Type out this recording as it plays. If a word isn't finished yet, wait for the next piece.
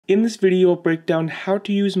In this video, I'll break down how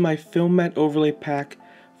to use my film matte overlay pack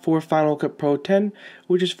for Final Cut Pro 10,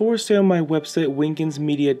 which is for sale on my website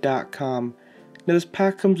winkensmedia.com. Now this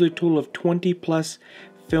pack comes with a total of 20 plus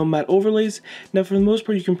film matte overlays. Now for the most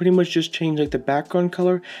part you can pretty much just change like the background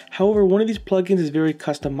color. However, one of these plugins is very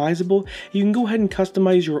customizable. You can go ahead and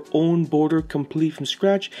customize your own border complete from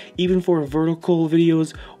scratch, even for vertical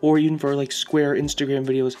videos or even for like square Instagram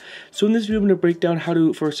videos. So in this video I'm going to break down how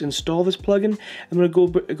to first install this plugin. I'm going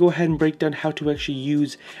to go ahead and break down how to actually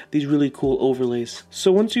use these really cool overlays.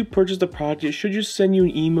 So once you purchase the product, it should just send you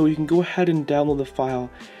an email. You can go ahead and download the file.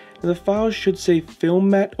 Now the file should say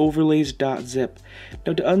filmmatteoverlays.zip.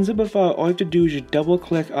 Now to unzip a file, all you have to do is just double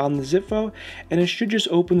click on the zip file and it should just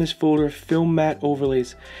open this folder, Film Matte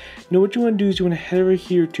Overlays. Now what you want to do is you want to head over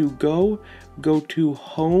here to go to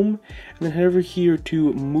Home, and then head over here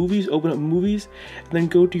to Movies, open up Movies, and then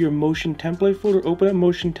go to your Motion Template folder, open up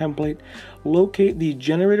Motion Template, locate the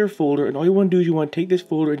Generator folder, and all you want to do is you want to take this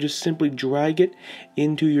folder and just simply drag it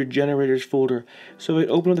into your Generators folder. So if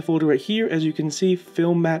I open up the folder right here, as you can see,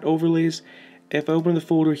 Film Matte Overlays. If I open the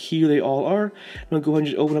folder, here they all are. I'm going to go ahead and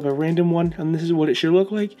just open up a random one, and this is what it should look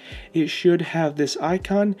like. It should have this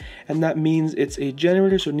icon, and that means it's a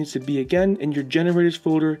generator, so it needs to be again in your generators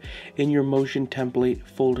folder in your motion template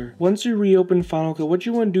folder. Once you reopen Final Cut, what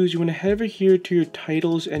you want to do is you want to head over here to your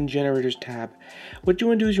titles and generators tab. What you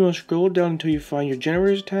want to do is you want to scroll down until you find your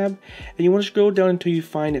generators tab, and you want to scroll down until you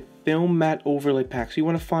find Film Matte Overlay Pack. So you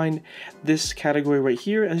want to find this category right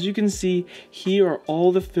here. As you can see, here are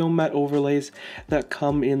all the film matte overlays that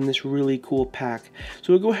come in this really cool pack.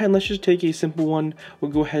 So we'll go ahead and let's just take a simple one.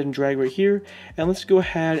 We'll go ahead and drag right here, and let's go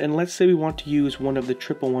ahead and let's say we want to use one of the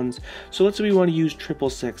triple ones. So let's say we want to use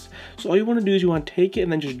 666. So all you want to do is you want to take it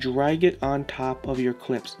and then just drag it on top of your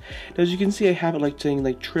clips. Now as you can see, I have it like saying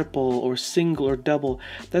like triple or single or double.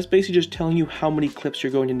 That's basically just telling you how many clips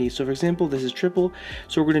you're going to need. So for example, this is triple,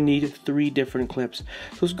 so we're going to need 3 different clips.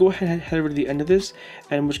 So let's go ahead and head over to the end of this,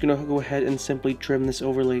 and we're just going to go ahead and simply trim this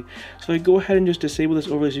overlay. So if I go ahead and just disable this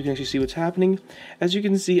overlay so you can actually see what's happening, as you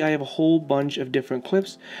can see I have a whole bunch of different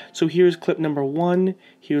clips. So here's clip number 1,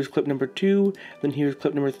 here's clip number 2, then here's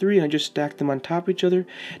clip number 3, and I just stacked them on top of each other.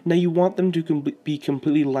 Now you want them to be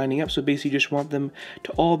completely lining up, so basically you just want them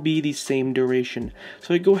to all be the same duration.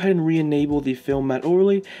 So I go ahead and re-enable the film matte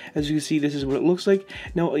overlay. As you can see, this is what it looks like.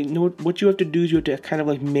 Now you know what you have to do is you have to kind of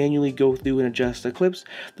like manually go through and adjust the clips.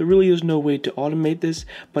 There really is no way to automate this,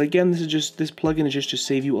 but again, this plugin is just to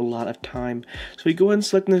save you a lot of time. So we go ahead and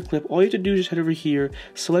select the clip. All you have to do is just head over here,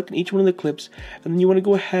 select each one of the clips, and then you want to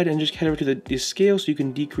go ahead and just head over to the scale, so you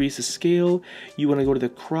can decrease the scale. You want to go to the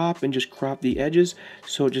crop and just crop the edges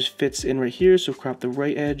so it just fits in right here. So crop the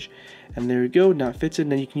right edge, and there you go. Now it fits in.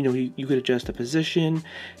 Then you can, you could adjust the position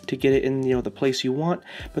to get it in the place you want.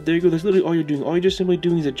 But there you go. That's literally all you're doing. All you're just simply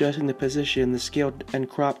doing is adjusting the position, the scale, and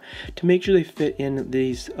crop to make sure they fit in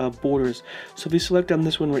these borders. So if we select on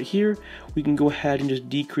this one right here, we can go ahead and just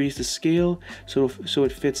decrease the scale so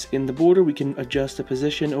it fits in the border. We can adjust the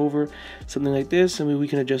position over something like this, and we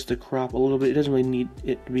can adjust the crop a little bit. It doesn't really need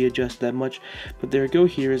it to be adjusted that much, but there you go.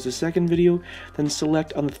 Here is the second video. Then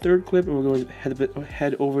select on the third clip, and we're going to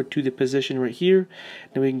head over to the position right here.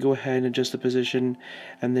 Now we can go ahead and adjust the position,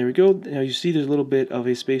 and there we go. Now you see there's a little bit of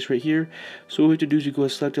a space right here. So what we have to do is you go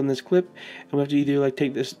select on this clip, and we have to either like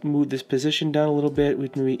move this position down a little bit. We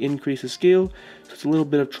can maybe increase the scale, so it's a little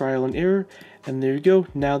bit of trial and error. And there you go.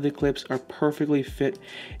 Now the clips are perfectly fit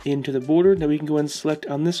into the border. Now we can go ahead and select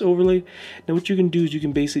on this overlay. Now what you can do is you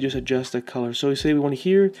can basically just adjust the color. So we say we want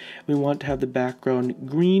here, we want to have the background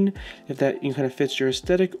green, if that kind of fits your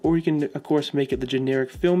aesthetic, or you can of course make it the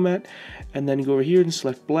generic film matte, and then go over here and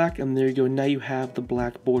select black, and there you go. Now you have the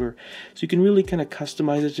black border. So you can really kind of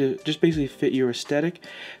customize it to just basically fit your aesthetic.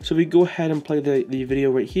 So we go ahead and play the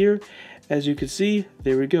video right here. As you can see,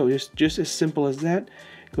 there we go. Just as simple as that.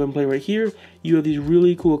 Go ahead and play right here. You have these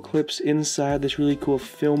really cool clips inside this really cool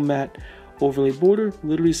film matte overlay border.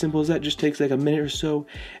 Literally simple as that. Just takes like a minute or so,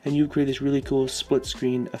 and you create this really cool split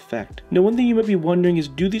screen effect. Now one thing you might be wondering is,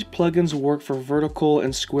 do these plugins work for vertical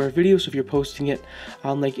and square videos? So if you're posting it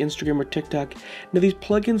on like Instagram or TikTok. Now these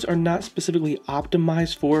plugins are not specifically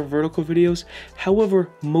optimized for vertical videos. However,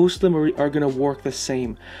 most of them are going to work the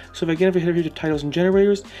same. So if I head over here to titles and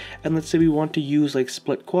generators, and let's say we want to use like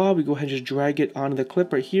split quad, we go ahead and just drag it onto the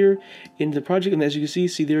clip right here into the project, and as you can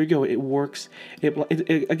see there you go. It works.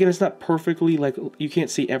 Again, it's not perfect perfectly, like you can't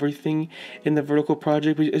see everything in the vertical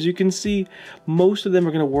project, but as you can see, most of them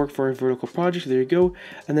are going to work for a vertical project. So there you go.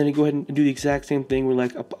 And then you go ahead and do the exact same thing where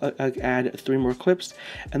like add 3 more clips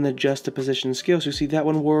and then adjust the position and scale. So you see that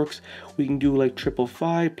one works. We can do like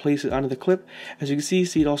 555, place it onto the clip. As you can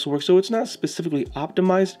see it also works. So it's not specifically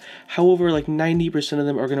optimized. However, like 90% of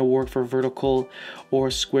them are going to work for vertical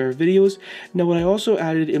or square videos. Now what I also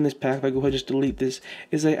added in this pack, if I go ahead and just delete this,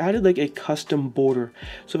 is I added like a custom border.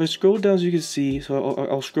 So if I scroll down, as you can see, so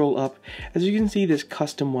I'll scroll up, as you can see this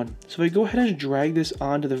custom one. So if I go ahead and drag this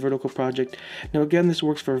onto the vertical project, now again this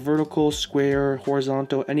works for vertical, square,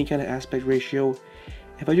 horizontal, any kind of aspect ratio.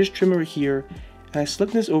 If I just trim it here, and I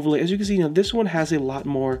select this overlay, as you can see, now this one has a lot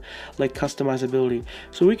more like customizability.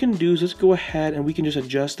 So what we can do is let's go ahead and we can just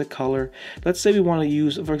adjust the color. Let's say we want to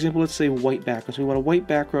use, for example, let's say white background. So we want a white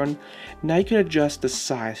background. Now you can adjust the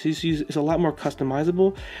size. So you see it's a lot more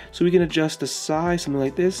customizable. So we can adjust the size, something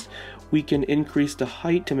like this. We can increase the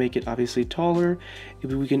height to make it obviously taller.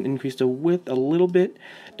 Maybe we can increase the width a little bit.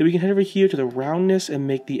 Then we can head over here to the roundness and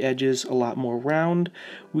make the edges a lot more round.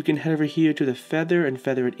 We can head over here to the feather and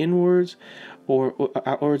feather it inwards or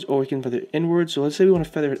outwards, or we can feather it inwards. So let's say we want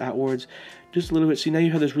to feather it outwards just a little bit. See, now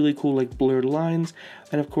you have this really cool like blurred lines,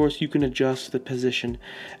 and of course you can adjust the position.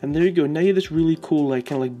 And there you go. Now you have this really cool like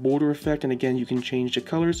kind of like border effect, and again you can change the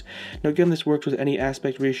colors. Now again, this works with any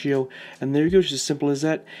aspect ratio, and there you go, just as simple as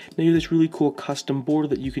that. Now you have this really cool custom border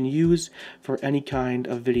that you can use for any kind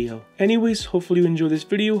of video. Anyways, hopefully you enjoyed this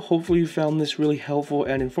video. Hopefully you found this really helpful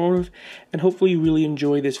and informative, and hopefully you really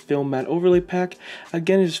enjoy this film matte overlay pack.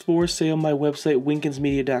 Again, it is for sale on my website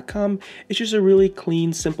winkensmedia.com. It's just a really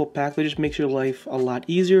clean, simple pack that just makes your life a lot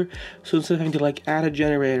easier. So instead of having to like add a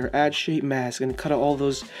generator, add shape mask, and cut out all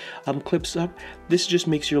those clips up, this just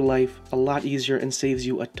makes your life a lot easier and saves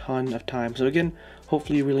you a ton of time. So again,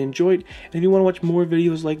 hopefully you really enjoyed, and if you want to watch more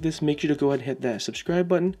videos like this, make sure to go ahead and hit that subscribe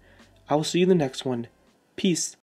button. I will see you in the next one. Peace.